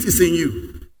is in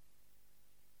you.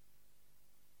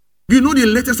 You know the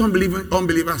latest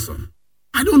unbeliever song.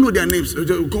 I don't know their names.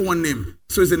 We'll call one name.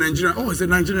 So it's a Nigerian. Oh, it's a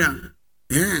Nigerian.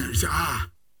 Yeah.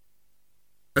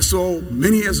 I saw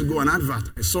many years ago an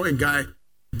advert. I saw a guy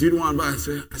did one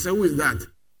advert. I said, who is that?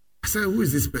 I said, who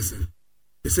is this person?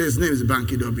 He said, his name is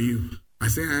Banky W. I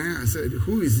said,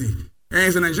 who is he? And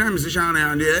he's a Nigerian musician.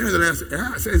 And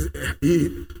I said,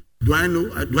 do I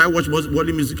know? Do I watch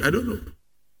Bollywood music? I don't know.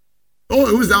 Oh,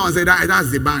 who's that one? I said,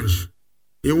 that's the bunch.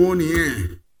 He won't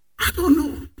hear. I don't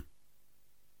know.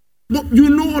 But you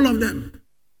know all of them.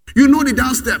 You know the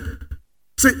dance step.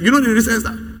 Say, you know the recent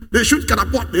step. They shoot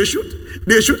catapult. They shoot.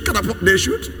 They shoot catapult. They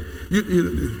shoot.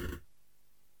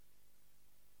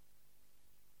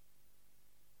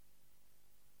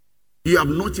 You have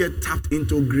not yet tapped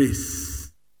into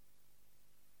grace.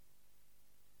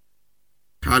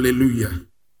 Hallelujah.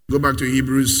 Go back to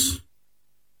Hebrews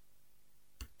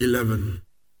 11,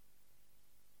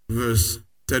 verse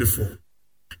 34.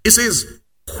 It says,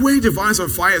 quench the violence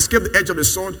of fire, escape the edge of the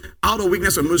sword, out of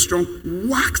weakness and most strong,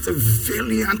 wax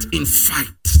valiant in fight.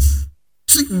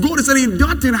 See, God is saying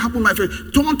that thing happened by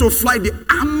faith. Turn to flight the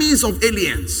armies of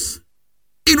aliens.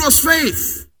 It was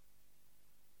faith.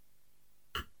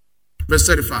 Verse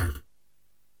 35.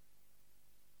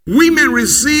 Women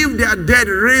received their dead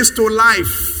raised to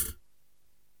life,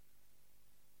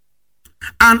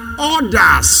 and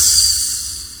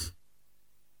others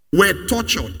were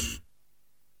tortured,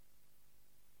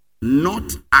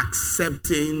 not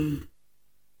accepting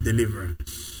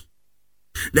deliverance,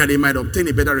 that they might obtain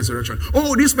a better resurrection.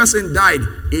 Oh, this person died.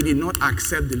 He did not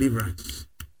accept deliverance.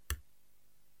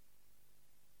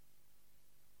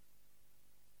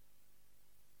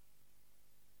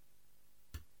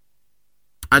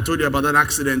 I told you about that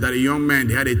accident that a young man,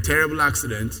 they had a terrible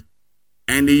accident,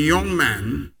 and the young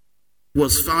man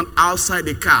was found outside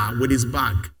the car with his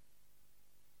bag.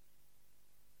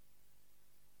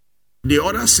 The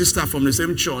other sister from the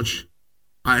same church,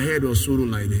 I heard was sort of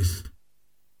like this.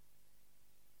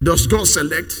 Does God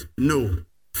select? No.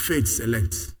 Faith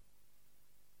selects.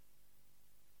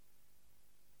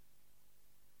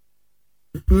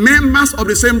 Members of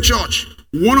the same church,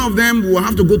 one of them will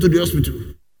have to go to the hospital.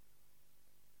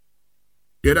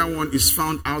 The other one is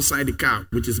found outside the car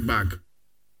with his bag.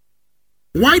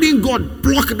 Why didn't God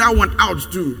block that one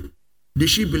out too? Did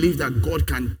she believe that God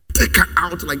can take her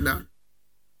out like that?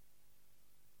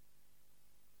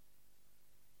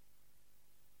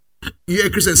 You hear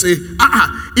Christians say,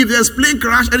 if there's plane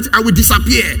crash, I will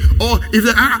disappear. Or if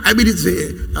I mean it's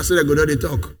that's what they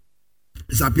talk.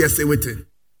 Disappear, stay waiting.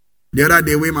 The other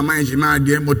day, when my mind Jima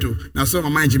the moto, now so my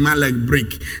mind Jima like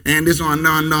break, and this one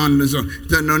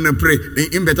no pray.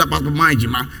 In better part of my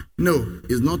Jima. No,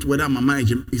 it's not whether my mind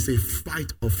Jima. It's a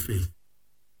fight of faith.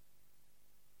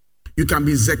 You can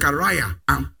be Zechariah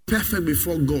and perfect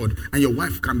before God, and your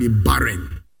wife can be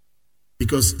barren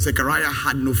because Zechariah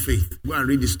had no faith. Go and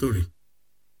read the story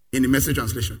in the Message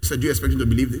translation. He said, "Do you expect him to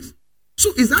believe this?"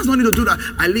 So it does not need to do that.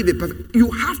 I live a perfect.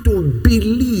 You have to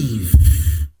believe.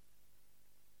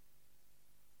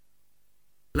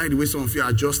 Like the way some of you are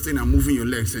adjusting and moving your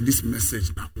legs. Say this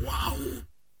message now, wow.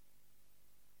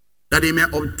 That they may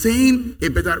obtain a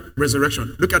better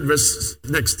resurrection. Look at verse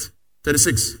next,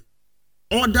 36.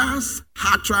 Others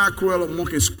hard trial, cruel, or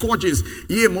mocking, scourges,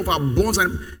 yea, more bonds,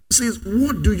 and says,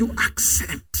 what do you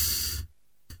accept?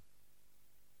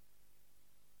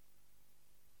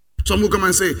 Some will come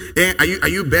and say, are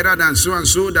you better than so and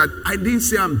so? That I didn't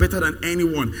say I'm better than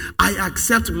anyone. I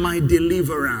accept my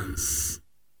deliverance.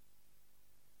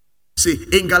 See,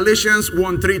 in Galatians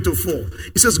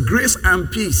 1:3-4, it says, grace and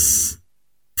peace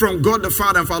from God the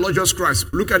Father and for our Lord Jesus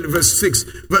Christ. Look at verse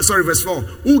 4.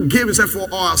 Who gave himself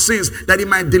for our sins, that he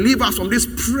might deliver us from this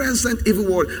present evil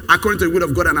world, according to the will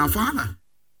of God and our Father.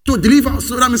 To deliver us.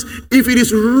 So that means, if it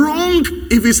is wrong,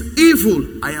 if it's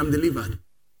evil, I am delivered.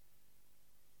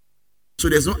 So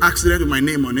there's no accident with my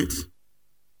name on it.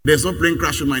 There's no plane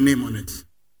crash with my name on it.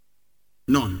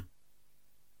 None.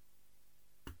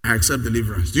 I accept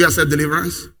deliverance. Do you accept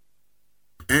deliverance?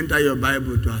 Enter your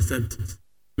Bible to accept it.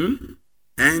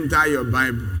 Enter your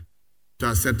Bible to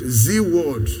accept it. Z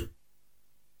word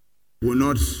will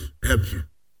not help you.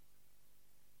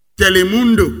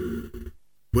 Telemundo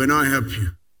will not help you.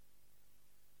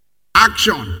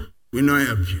 Action will not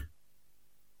help you.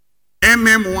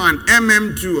 MM1,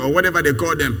 MM2, or whatever they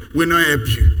call them, will not help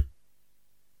you.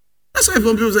 That's why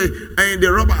some people say,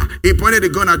 the robber, he pointed the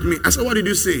gun at me. I said, what did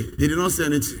you say? They did not say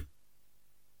anything.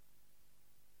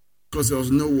 Because there was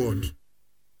no word.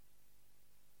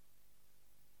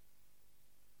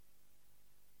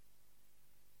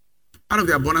 Out of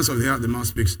the abundance of the heart, the mouth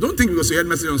speaks. Don't think because you heard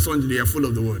message on Sunday, they are full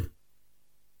of the word.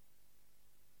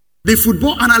 The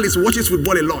football analyst watches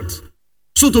football a lot.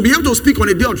 So to be able to speak on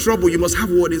a day of trouble, you must have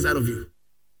word inside of you.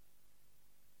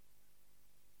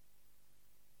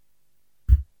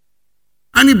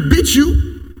 And he beat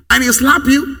you, and he slapped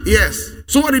you. Yes.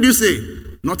 So what did you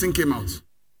say? Nothing came out.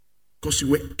 Because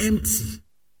you were empty.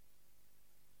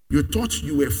 You thought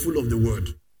you were full of the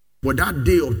word. But that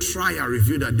day of trial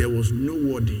revealed that there was no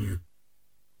word in you.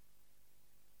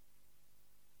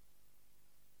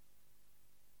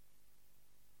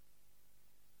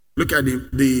 Look at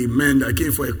the men that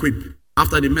came for a quip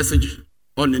after the message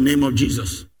on the name of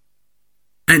Jesus.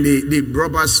 And the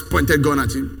robbers pointed gun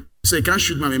at him. He said, "You can't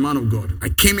shoot me, I'm a man of God. I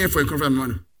came here for a conference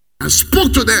money." And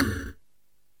spoke to them.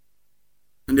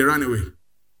 And they ran away.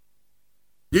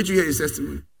 Did you hear his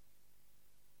testimony?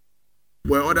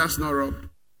 Were others not robbed?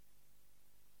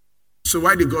 So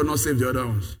why did God not save the other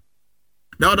ones?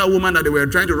 The other woman that they were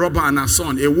trying to rob her and her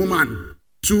son, a woman,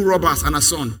 2 robbers and a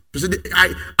son. She said,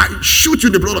 I shoot you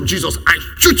in the blood of Jesus. I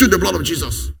shoot you in the blood of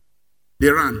Jesus. They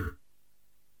ran.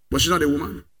 Was she not a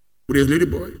woman with a little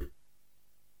boy?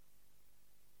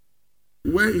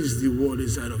 Where is the word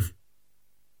inside of you?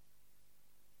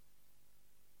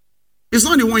 It's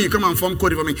not the one you come and form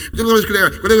code for me.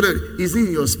 It's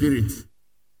in your spirit.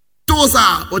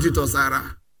 Tosa, what is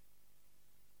Tosara?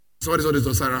 So what is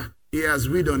Tosara? He has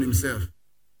read on himself.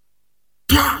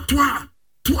 Twa, twa,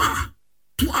 twa,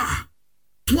 twa,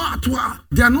 twa, twa.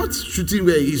 They are not shooting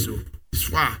where he is. It's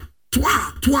twa,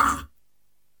 twa, twa.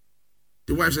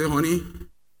 The wife said, "Honey,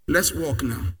 let's walk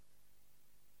now."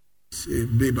 Say,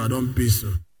 "Babe, I don't be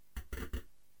so."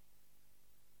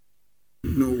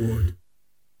 No word.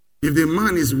 If the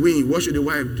man is weaned, what should the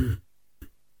wife do?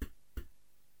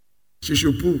 She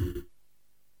should poo.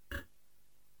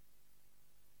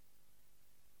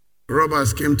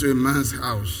 Robbers came to a man's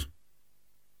house.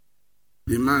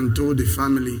 The man told the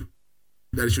family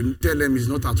that he should tell them he's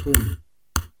not at home.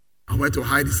 I went to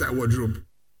hide inside wardrobe.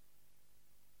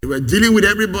 They were dealing with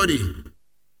everybody.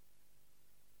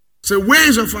 So, where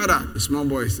is your father? The small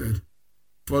boy said,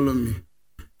 "Follow me."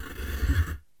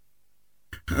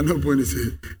 And open he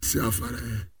said, "See our father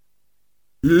here."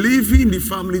 Leaving the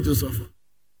family to suffer.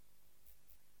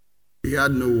 He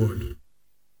had no word.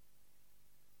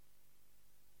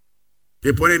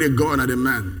 They pointed a gun at the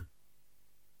man.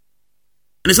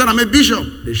 And he said, "I'm a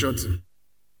bishop." They shot him.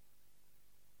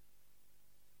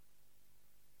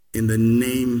 In the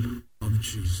name of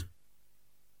Jesus.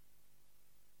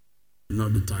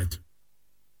 Not the title.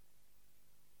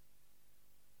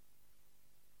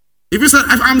 If you said,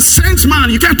 "If I'm sent man,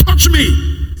 you can't touch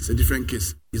me," it's a different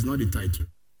case. It's not the title.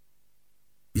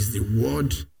 It's the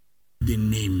word, the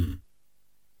name.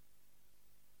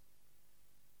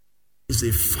 It's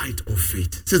a fight of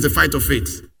faith. It says the fight of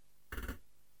faith.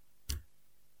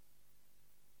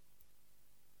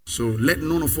 So let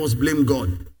none of us blame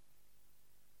God.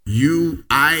 You,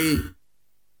 I,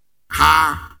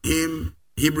 her, him.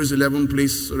 Hebrews 11,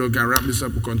 please, so that we can wrap this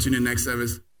up. We'll continue next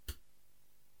service.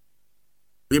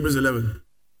 Hebrews 11.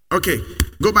 Okay,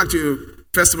 go back to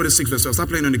 1 Timothy 6, verse 12. Start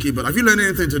playing on the keyboard. Have you learned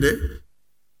anything today?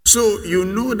 So you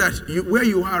know that where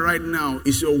you are right now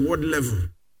is your word level.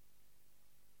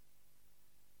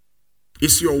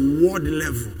 It's your word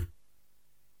level.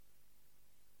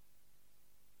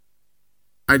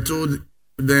 I told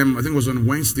them, I think it was on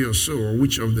Wednesday or so, or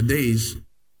which of the days,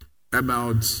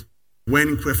 about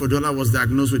when Creflo was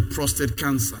diagnosed with prostate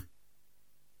cancer.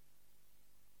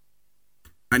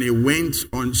 And he went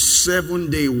on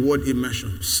 7-day word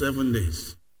immersion. 7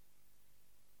 days.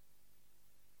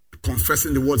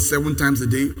 Confessing the word 7 times a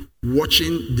day,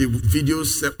 watching the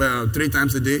videos 3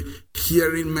 times a day,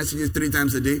 hearing messages 3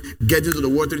 times a day, getting to the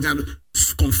word 3 times,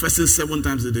 confessing 7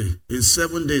 times a day. In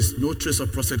 7 days, no trace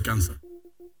of prostate cancer.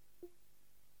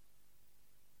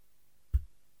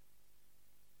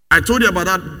 I told you about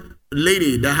that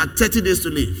lady that had 30 days to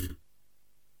live.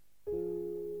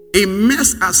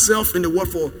 Immersed herself in the word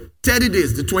for 30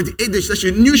 days. The 28th day,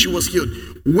 she knew she was healed.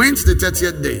 Went the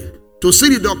 30th day to see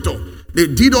the doctor. They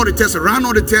did all the tests, ran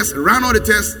all the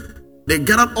tests. They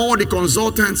gathered all the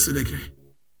consultants. They said,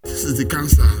 "This is the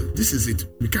cancer. This is it.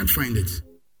 We can't find it."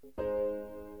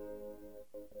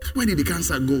 Where did the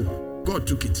cancer go? God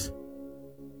took it.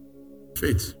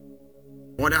 Faith.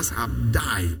 Others have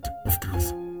died of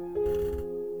cancer.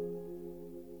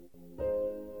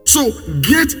 So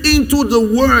get into the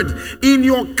word in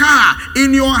your car,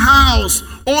 in your house.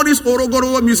 All this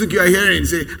orogoro music you are hearing,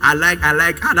 say, I like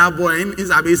that boy,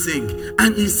 he's a sing.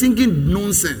 And he's singing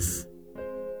nonsense.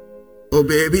 Oh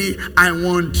baby, I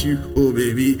want you. Oh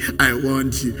baby, I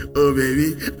want you. Oh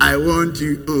baby, I want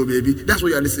you. Oh baby. That's what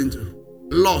you are listening to.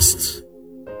 Lust.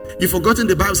 You've forgotten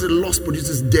the Bible says lust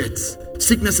produces death.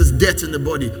 Sickness is death in the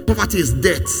body. Poverty is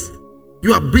death.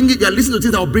 You are listening to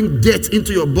things that will bring death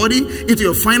into your body, into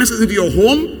your finances, into your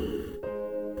home.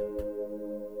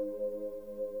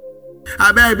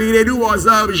 I baby, they do what's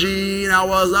up, G. Now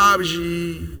what's up,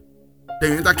 G.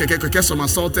 Then you enter keke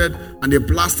somersaulted and they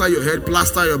plaster your head,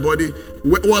 plaster your body.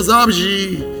 What's up,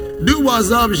 G? Do what's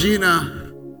up, G now.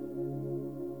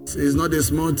 Say it's not a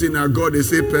small thing now. God they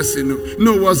say person.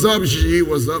 No, what's up, G?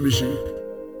 What's up, G?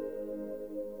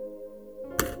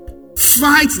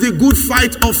 Fight the good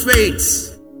fight of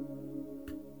faith.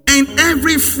 And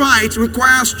every fight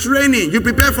requires training. You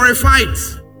prepare for a fight.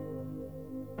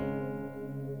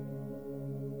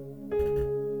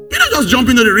 You don't just jump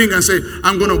into the ring and say,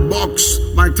 I'm going to box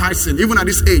Mike Tyson, even at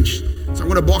this age. So I'm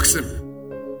going to box him.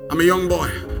 I'm a young boy.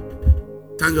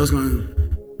 Time just going,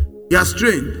 he has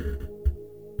trained.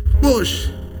 Push.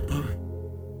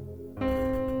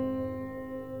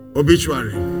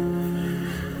 Obituary.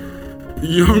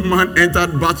 Young man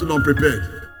entered battle unprepared.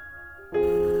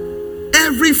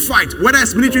 Every fight, whether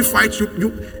it's military fight,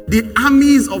 the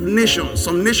armies of nations,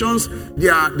 some nations,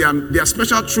 their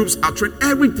special troops are trained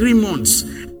every 3 months.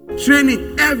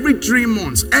 Training every 3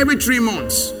 months. Every 3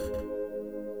 months.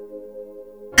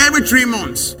 Every 3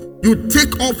 months. You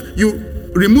take off, you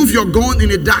remove your gun in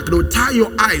the dark, they'll tie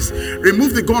your eyes.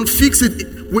 Remove the gun, fix it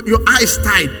with your eyes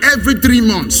tied every 3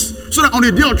 months. So that on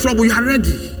the day of trouble, you are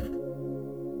ready.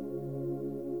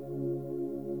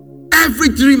 Every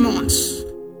 3 months.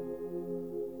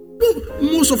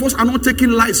 Most of us are not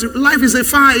taking life. Life is a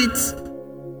fight.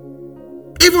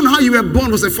 Even how you were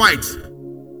born was a fight.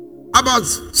 About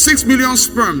 6 million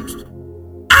sperms.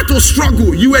 Had to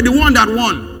struggle. You were the one that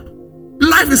won.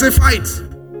 Life is a fight.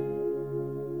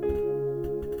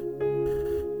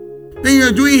 Then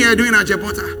you're doing at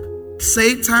Jepota.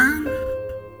 Satan,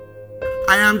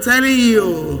 I am telling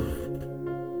you.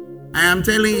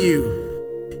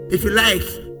 If you like,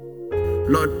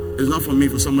 Lord, it's not for me,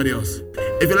 for somebody else.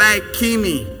 If you like, kill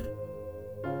me.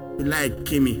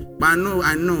 But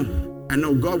I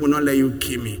know God will not let you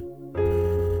kill me.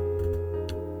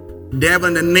 Devil,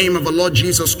 in the name of the Lord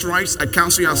Jesus Christ, I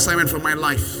cancel your assignment for my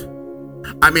life.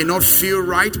 I may not feel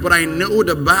right, but I know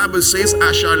the Bible says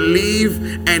I shall live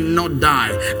and not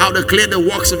die. I'll declare the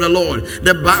works of the Lord.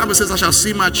 The Bible says I shall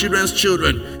see my children's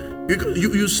children.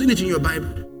 You've seen it in your Bible.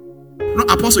 No,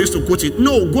 Apostle used to quote it.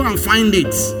 No, go and find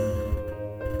it.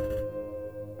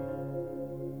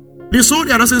 The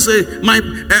soldier doesn't say,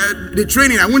 the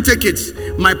training, I won't take it.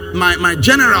 My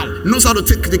general knows how to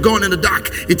take the gun in the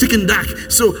dark. He take in dark.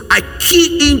 So I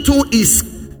key into is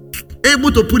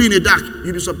able to put in the dark.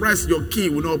 You'll be surprised your key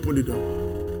will not open the door.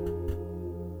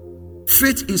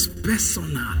 Faith is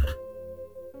personal.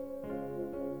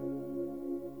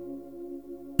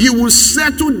 You will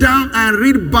settle down and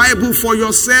read Bible for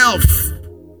yourself.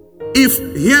 If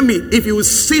you will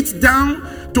sit down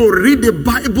to read the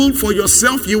Bible for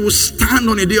yourself, you will stand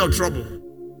on a day of trouble.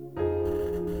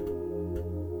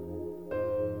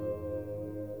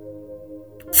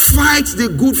 Fight the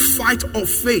good fight of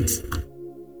faith.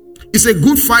 It's a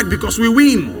good fight because we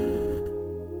win.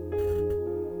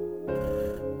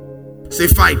 Say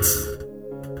fight.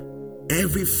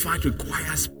 Every fight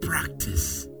requires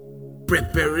practice,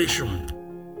 preparation.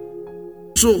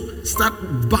 So start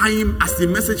buying as the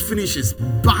message finishes.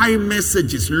 Buy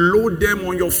messages, load them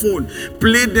on your phone,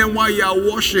 play them while you are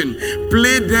washing,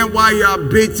 play them while you are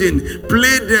bathing,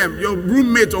 play them. Your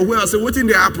roommate or whoever say, what in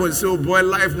the happen? Say, oh boy,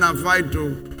 life not fight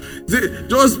too.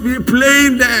 Just be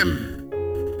playing them.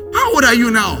 How old are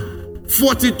you now?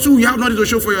 42, you have nothing to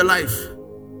show for your life.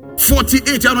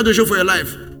 48, you have nothing to show for your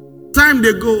life. Time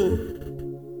they go.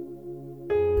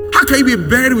 How can you be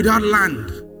buried without land?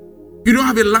 You don't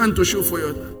have a land to show for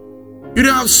your life. You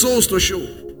don't have souls to show.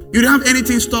 You don't have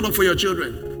anything stored up for your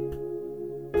children.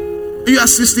 You are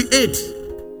 68.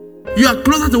 You are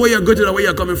closer to where you're going than where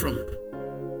you're coming from.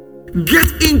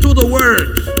 Get into the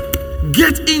word.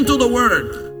 Get into the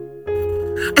word.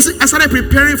 I started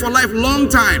preparing for life long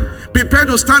time. Prepared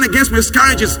to stand against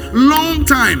miscarriages long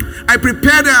time. I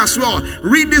prepared as well.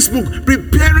 Read this book.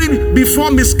 Preparing before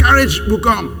miscarriage will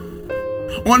come.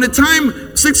 On the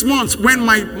time 6 months when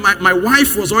my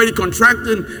wife was already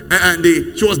contracting and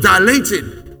she was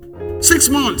dilating. 6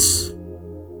 months.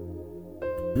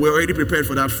 We're already prepared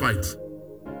for that fight.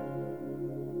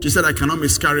 She said, I cannot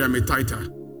miscarry, I'm a titer.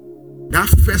 That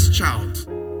first child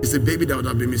is a baby that would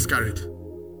have been miscarried.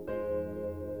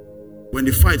 When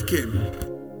the fight came,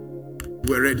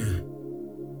 we're ready.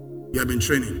 You have been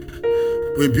training.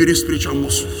 We're building spiritual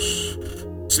muscles.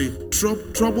 See,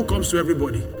 trouble comes to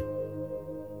everybody.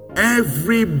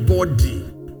 Everybody.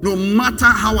 No matter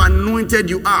how anointed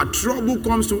you are, trouble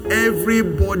comes to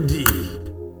everybody.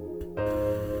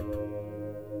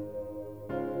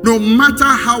 No matter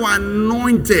how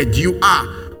anointed you are,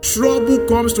 trouble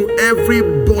comes to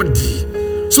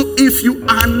everybody. So if you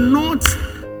are not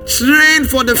trained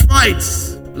for the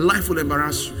fights, life will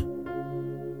embarrass you.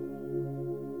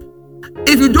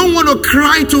 If you don't want to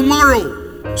cry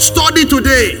tomorrow, study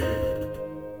today.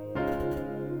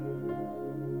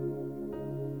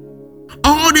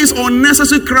 All these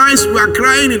unnecessary cries we are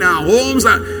crying in our homes,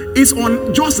 it's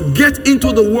on. Just get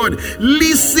into the word.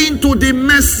 Listen to the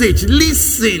message.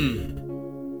 Listen.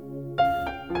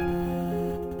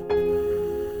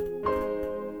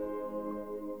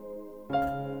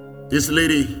 This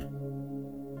lady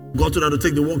got to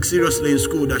take the work seriously in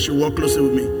school, that she worked closely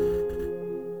with me.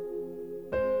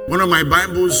 One of my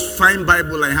Bibles, fine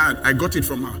Bible I had, I got it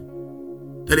from her.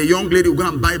 That a young lady would go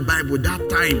and buy Bible. That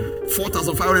time,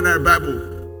 4,500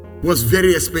 Bible was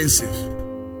very expensive.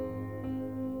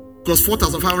 Because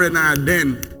 4,500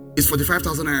 then is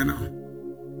 45,000 now.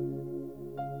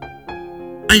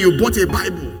 And you bought a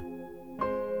Bible.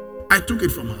 I took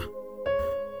it from her.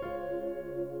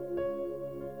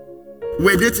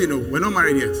 We're dating, we're not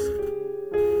married yet.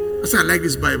 I said, I like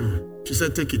this Bible. She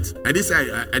said, take it. I didn't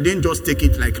say I didn't just take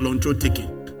it like Loncho take it.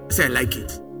 I said, I like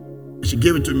it. And she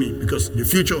gave it to me because the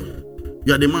future,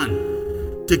 you are the man.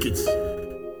 Take it.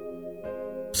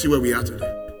 See where we are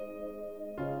today.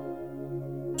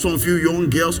 Some of you young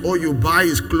girls, all you buy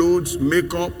is clothes,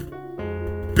 makeup,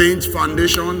 paint,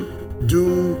 foundation,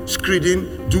 do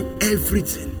screening, do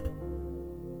everything.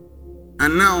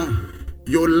 And now,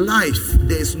 your life,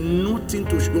 there's nothing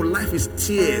to show. Your life is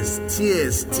tears,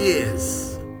 tears, tears.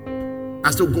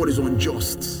 As though God is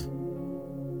unjust.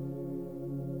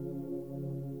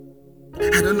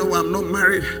 I don't know, I'm not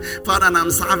married, Father, and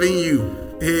I'm serving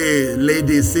you. Hey,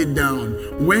 ladies, sit down.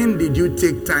 When did you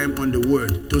take time on the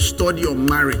word to study on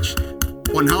marriage,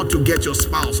 on how to get your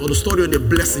spouse, or to study on the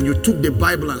blessing? You took the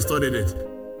Bible and studied it.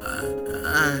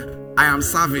 I am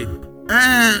serving.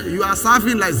 You are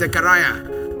serving like Zechariah.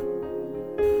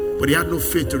 But he had no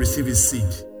faith to receive his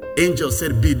seed. Angel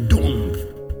said, be dumb.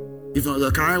 If not,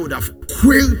 Zechariah would have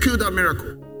killed that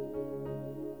miracle.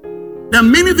 There are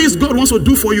many things God wants to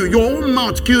do for you. Your own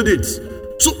mouth killed it.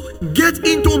 So get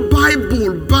into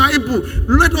Bible.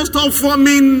 Let us stop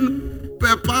forming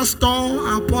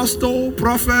pastor, apostle,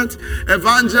 prophet,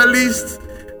 evangelist.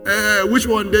 Which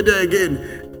one did they again?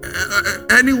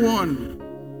 Anyone.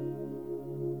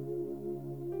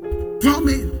 Form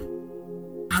it.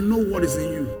 I know what is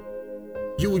in you.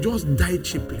 You will just die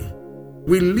cheaply.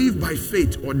 We live by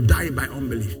faith or die by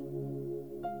unbelief.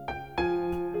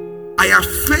 I have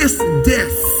faced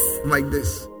death like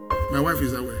this. My wife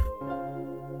is aware.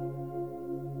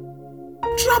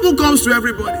 Trouble comes to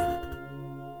everybody.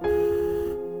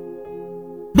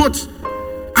 But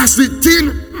as the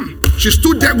teen, she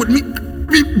stood there with me.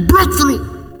 We broke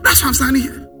through. That's why I'm standing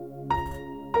here.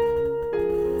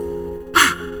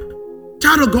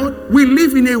 Child of God, we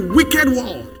live in a wicked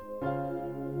world.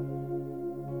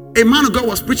 A man of God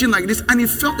was preaching like this, and he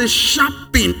felt a sharp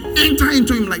pain enter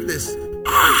into him like this.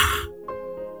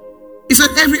 He said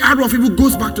every arrow of evil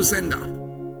goes back to sender.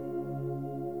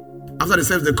 After the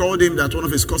service, they called him that one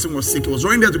of his cousins was sick. He was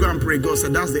running there to go and pray. God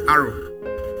said, that's the arrow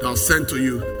that was sent to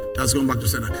you that's going back to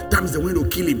sender. That means they went to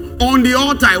kill him. On the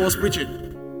altar, I was preaching.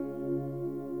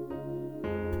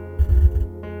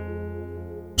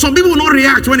 Some people will not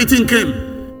react when anything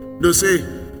came. They'll say,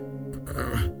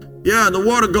 yeah, the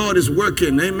word of God is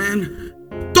working. Amen.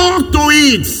 Talk to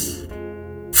it.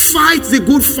 Fight the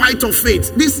good fight of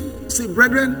faith. See,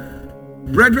 brethren,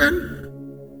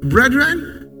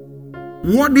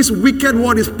 what this wicked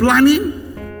world is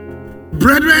planning,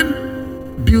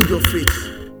 brethren, build your faith.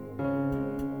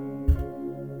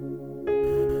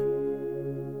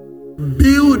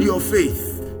 Build your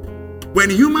faith.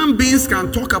 When human beings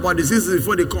can talk about diseases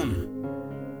before they come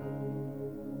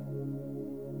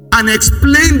and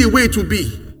explain the way to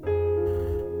be,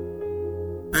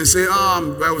 and say,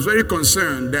 I was very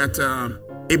concerned that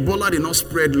Ebola did not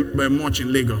spread much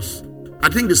in Lagos. I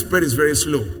think the spread is very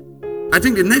slow. I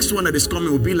think the next one that is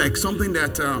coming will be like something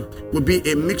that will be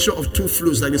a mixture of two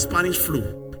flus, like the Spanish flu,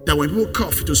 that when people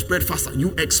cough, it will spread faster.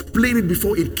 You explain it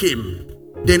before it came,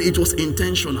 then it was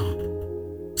intentional.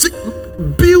 See,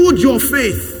 build your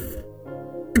faith,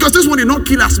 because this one did not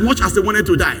kill as much as they wanted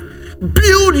to die.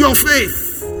 Build your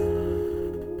faith.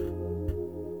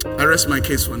 I rest my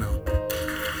case for now.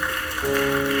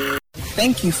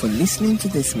 Thank you for listening to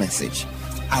this message.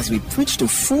 As we preach the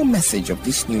full message of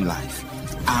this new life,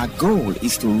 our goal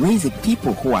is to raise a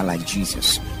people who are like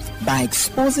Jesus by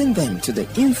exposing them to the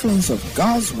influence of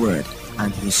God's Word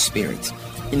and His Spirit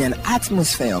in an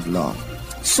atmosphere of love,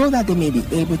 so that they may be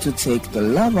able to take the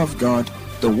love of God,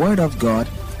 the Word of God,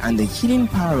 and the healing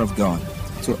power of God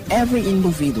to every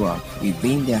individual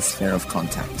within their sphere of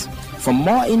contact. For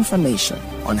more information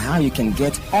on how you can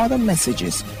get other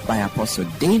messages by Apostle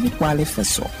David Wale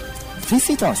Feso,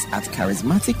 visit us at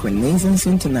Charismatic Renaissance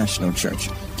International Church,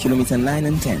 Kilometer 9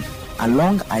 and 10,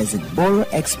 along Isaac Boro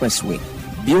Expressway,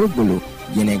 Biobolo,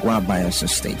 Yenegwa, Bayelsa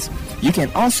State. You can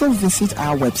also visit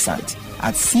our website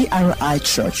at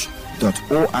crichurch.org.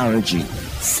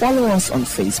 Follow us on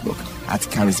Facebook at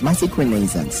Charismatic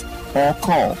Renaissance or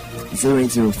call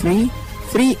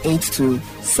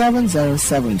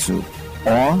 003-382-7072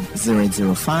 or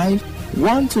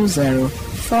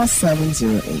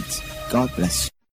 005-120-4708. God bless you.